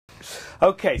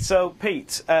Okay, so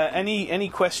Pete, any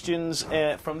questions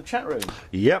from the chat room?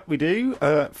 Yep, we do.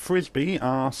 Frisbee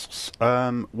asks,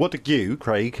 what did you,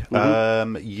 Craig,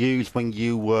 use when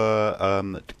you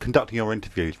were conducting your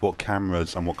interviews? What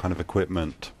cameras and what kind of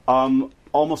equipment?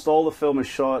 Almost all the film is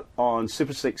shot on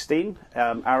Super 16,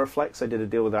 Arriflex. I did a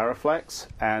deal with Arriflex,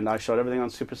 and I shot everything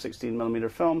on Super 16mm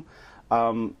film.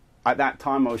 At that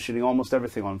time, I was shooting almost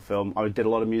everything on film. I did a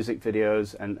lot of music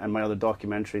videos and my other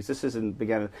documentaries. This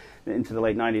began into the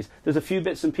late 90s. There's a few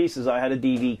bits and pieces. I had a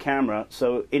DV camera,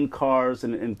 so in cars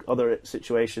and in other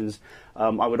situations,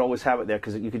 I would always have it there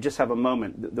because you could just have a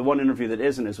moment. The one interview that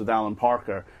isn't is with Alan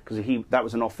Parker, because that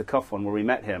was an off-the-cuff one where we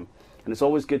met him. And it's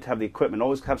always good to have the equipment,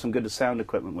 always have some good sound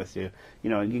equipment with you. You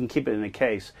know, you can keep it in a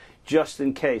case, just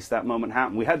in case that moment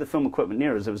happened. We had the film equipment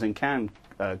near us. It was in Cannes,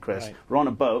 Chris. Right. We're on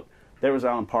a boat. There was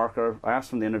Alan Parker. I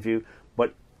asked him the interview,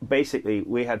 but basically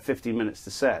we had 15 minutes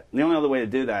to set. And the only other way to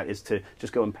do that is to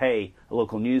just go and pay a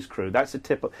local news crew. That's a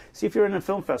tip. See, if you're in a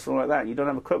film festival like that and you don't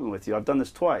have equipment with you, I've done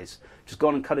this twice. Just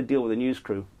gone and cut a deal with a news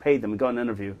crew, paid them, and got an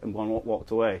interview, and gone walked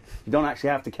away. You don't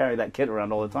actually have to carry that kit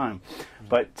around all the time.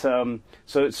 But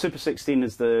so Super 16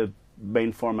 is the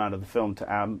main format of the film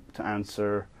to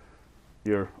answer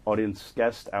your audience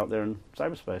guest out there in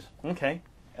cyberspace. Okay.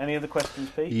 Any other questions,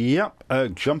 Pete?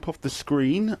 Yep. Jump Off the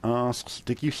Screen asks,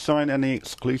 did you sign any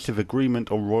exclusive agreement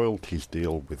or royalties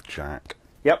deal with Jack?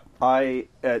 Yep.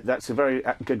 That's a very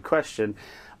good question.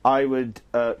 I would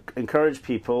encourage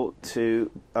people to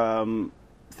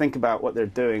think about what they're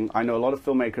doing. I know a lot of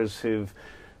filmmakers who've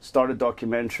started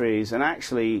documentaries and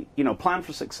actually, plan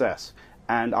for success.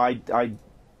 And I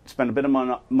spent a bit of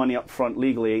money up front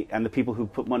legally, and the people who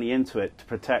put money into it to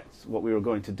protect what we were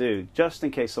going to do, just in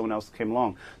case someone else came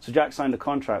along. So Jack signed a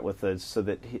contract with us so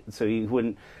that he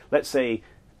wouldn't, let's say,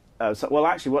 well,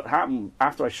 actually what happened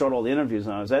after I shot all the interviews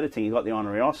and I was editing, he got the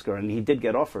honorary Oscar, and he did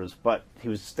get offers, but he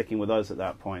was sticking with us at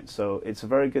that point. So it's a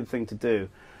very good thing to do,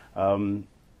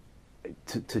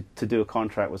 to do a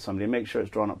contract with somebody and make sure it's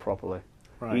drawn up properly.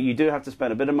 Right. You do have to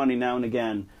spend a bit of money now and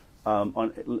again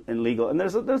in legal, and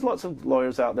there's lots of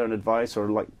lawyers out there and advice,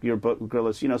 or like your book,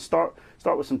 Grillis. Start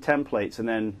with some templates and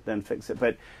then fix it.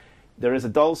 But there is a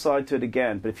dull side to it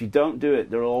again. But if you don't do it,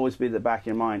 there will always be at the back of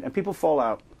your mind, and people fall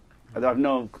out. I've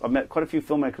met quite a few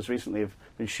filmmakers recently who've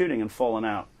been shooting and fallen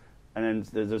out, and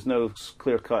then there's no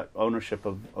clear-cut ownership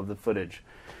of the footage.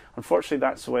 Unfortunately,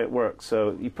 that's the way it works.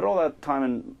 So you put all that time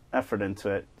and effort into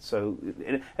it. So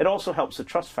it also helps the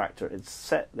trust factor. It's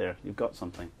set there. You've got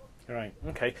something. Right.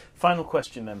 Okay. Final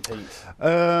question then,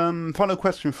 Pete. Final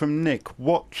question from Nick.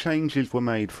 What changes were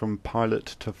made from pilot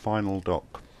to final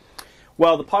doc?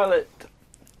 Well, the pilot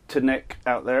to Nick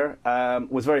out there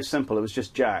was very simple. It was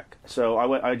just Jack. So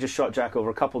I just shot Jack over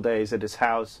a couple of days at his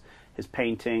house, his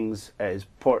paintings, his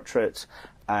portraits,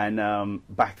 and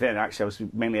back then actually I was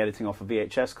mainly editing off of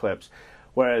VHS clips,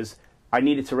 whereas I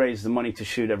needed to raise the money to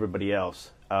shoot everybody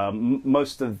else.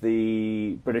 Most of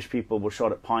the British people were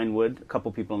shot at Pinewood, a couple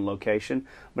people on location.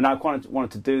 But now I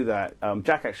wanted to do that.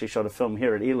 Jack actually shot a film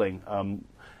here at Ealing,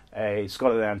 a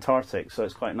Scott of the Antarctic, so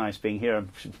it's quite nice being here.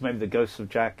 Maybe the ghosts of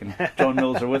Jack and John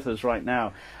Mills are with us right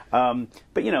now. But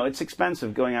it's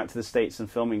expensive going out to the States and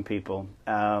filming people.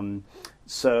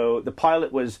 So the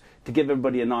pilot was to give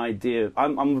everybody an idea.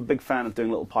 I'm a big fan of doing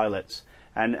little pilots.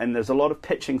 And there's a lot of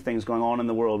pitching things going on in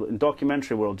the world, in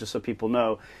documentary world, just so people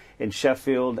know, in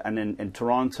Sheffield and in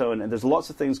Toronto, and there's lots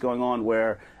of things going on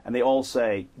and they all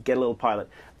say, get a little pilot.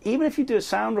 Even if you do a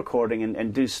sound recording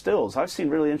and do stills, I've seen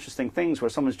really interesting things where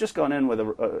someone's just gone in with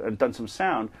and done some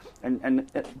sound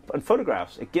and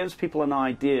photographs. It gives people an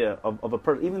idea of a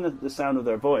person, even the sound of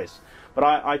their voice. But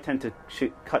I tend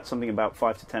to cut something about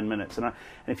 5 to 10 minutes. And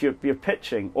if you're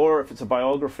pitching, or if it's a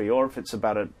biography, or if it's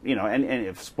about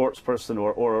any sports person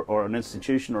or an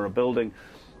institution or a building,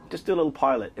 just do a little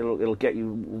pilot. It'll get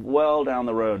you well down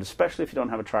the road, especially if you don't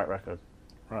have a track record.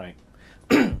 Right.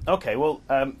 Okay, well,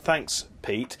 thanks,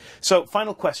 Pete. So,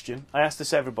 final question. I asked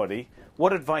this everybody.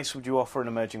 What advice would you offer an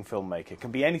emerging filmmaker? It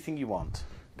can be anything you want.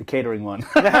 The catering one.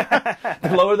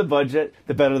 The lower the budget,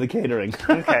 the better the catering.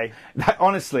 Okay.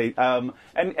 Honestly. And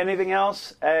anything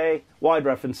else? Wide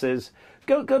references.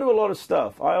 Go to a lot of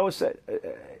stuff. I always say,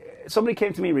 somebody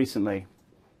came to me recently,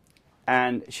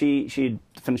 and she'd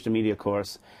finished a media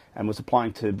course and was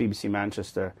applying to BBC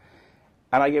Manchester.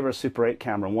 And I gave her a Super 8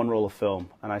 camera and one roll of film.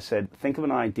 And I said, think of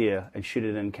an idea and shoot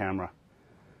it in camera.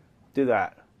 Do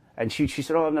that. And she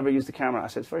said, oh, I've never used the camera. I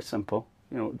said, it's very simple.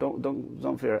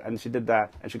 Don't fear. And she did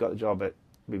that, and she got the job at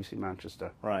BBC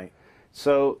Manchester. Right.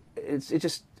 So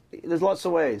there's lots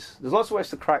of ways. There's lots of ways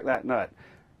to crack that nut.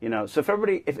 So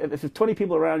if 20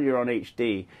 people around you are on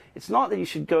HD, it's not that you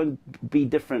should go and be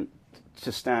different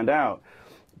to stand out.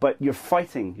 But you're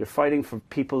fighting for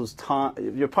people's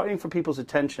time, you're fighting for people's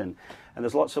attention, and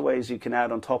there's lots of ways you can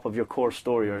add on top of your core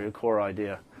story or your core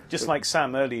idea. Just like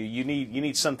Sam earlier, you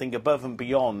need something above and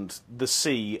beyond the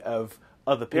sea of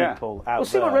other people out there. Well,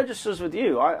 see what registers with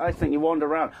you. I think you wander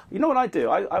around. You know what I do?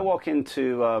 I walk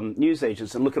into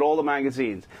newsagents and look at all the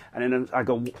magazines, and then I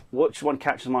go, which one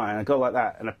catches my eye? And I go like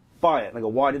that, and I buy it, and I go,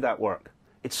 why did that work?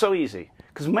 It's so easy,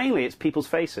 because mainly it's people's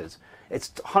faces.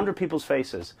 It's 100 people's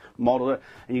faces, model it,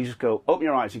 and you just go, open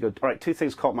your eyes, you go, all right, 2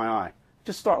 things caught my eye.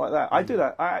 Just start like that. I do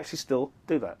that. I actually still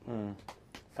do that.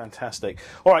 Fantastic.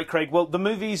 All right, Craig. Well, the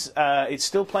movie's it's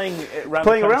still playing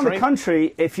around the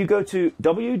country. If you go to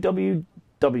www.jack,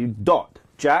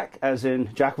 as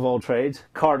in Jack of all trades,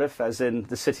 Cardiff, as in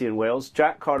the city in Wales,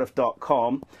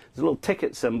 jackcardiff.com. There's a little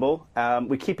ticket symbol.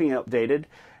 We're keeping it updated.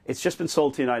 It's just been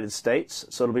sold to the United States,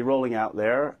 so it'll be rolling out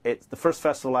there. It's the first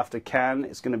festival after Cannes.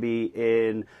 It's going to be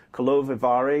in Karlovy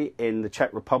Vary in the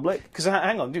Czech Republic. Because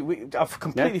hang on, I've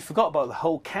completely forgot about the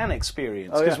whole Cannes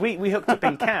experience. Because we hooked up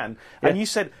in Cannes, and you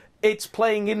said it's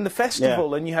playing in the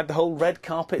festival, and you had the whole red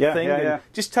carpet thing.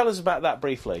 Just tell us about that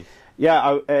briefly.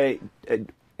 Yeah, it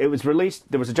was released.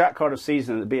 There was a Jack Cardiff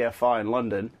season at the BFI in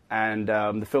London, and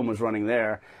the film was running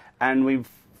there. And we've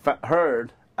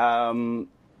heard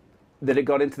that it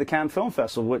got into the Cannes Film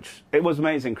Festival, which it was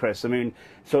amazing, Chris. I mean,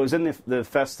 so it was in the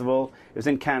festival. It was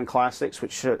in Cannes Classics,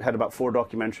 which had about 4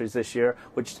 documentaries this year,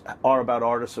 which are about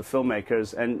artists or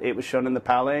filmmakers, and it was shown in the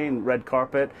Palais and red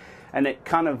carpet, and it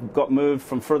kind of got moved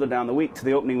from further down the week to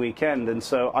the opening weekend, and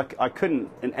so I couldn't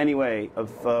in any way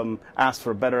have asked for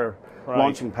a better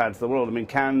launching pad for the world. I mean,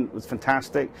 Cannes was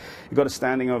fantastic. It got a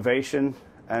standing ovation,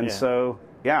 and so...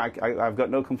 Yeah, I've got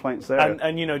no complaints there.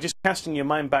 And you know, just casting your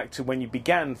mind back to when you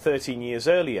began 13 years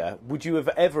earlier, would you have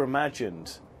ever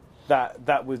imagined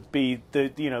that would be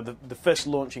the first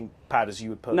launching pad, as you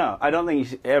would put it? No, I don't think you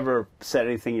should ever set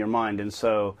anything in your mind, and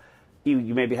so you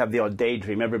maybe have the odd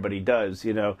daydream. Everybody does,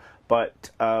 you know.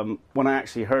 But when I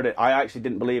actually heard it, I actually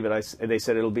didn't believe it. They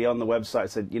said it'll be on the website. I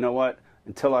said, you know what?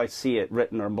 Until I see it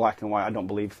written or in black and white, I don't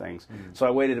believe things. So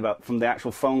I waited from the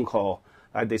actual phone call.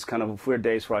 I had these kind of weird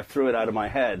days where I threw it out of my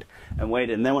head and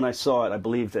waited, and then when I saw it, I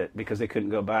believed it because they couldn't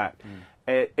go back.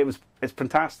 It's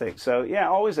fantastic. So yeah,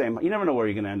 always aim. You never know where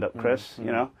you're going to end up, Chris.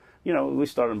 You know, we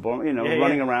started in Bournemouth.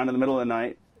 Running around in the middle of the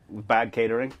night, with bad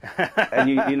catering, and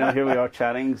here we are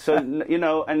chatting. So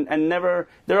and never.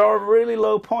 There are really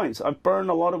low points. I've burned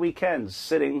a lot of weekends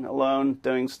sitting alone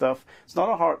doing stuff. It's not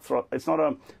a heartthrob. It's not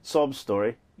a sob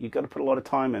story. You've got to put a lot of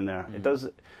time in there. It does.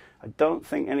 I don't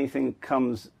think anything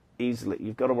comes easily.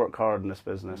 You've got to work hard in this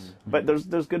business, but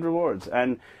there's good rewards,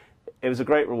 and it was a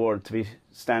great reward to be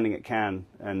standing at Cannes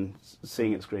and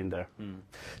seeing it screened there.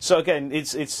 So again,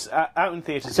 it's out in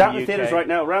theatres. It's out in theatres right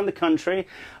now around the country.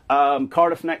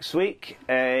 Cardiff next week.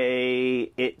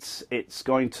 It's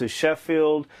going to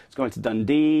Sheffield. It's going to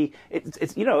Dundee.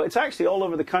 It's actually all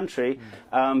over the country.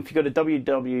 If you go to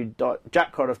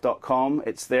www.jackcardiff.com,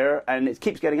 it's there, and it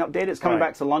keeps getting updated. It's coming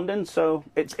back to London, so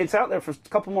it's out there for a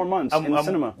couple more months in the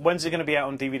cinema. When's it going to be out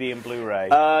on DVD and Blu-ray?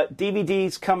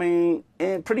 DVD's coming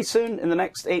in pretty soon, in the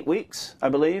next 8 weeks, I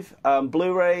believe.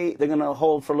 Blu-ray, they're going to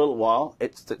hold for a little while.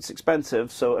 It's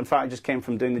expensive, so in fact I just came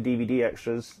from doing the DVD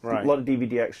extras. A lot of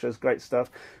DVD extras. Great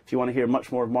stuff. If you want to hear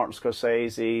much more of Martin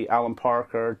Scorsese, Alan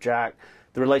Parker, Jack,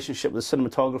 the relationship with the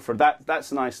cinematographer, that's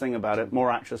the nice thing about it,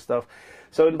 more action stuff.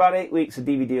 So in about 8 weeks, the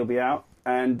DVD will be out.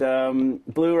 And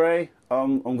Blu-ray,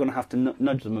 I'm going to have to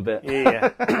nudge them a bit.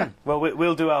 Yeah. Well,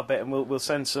 we'll do our bit, and we'll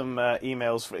send some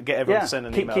emails, get everyone to send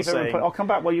an email saying... I'll come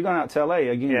back. Well, you're going out to LA.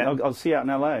 I'll see you out in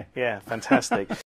LA. Yeah, fantastic.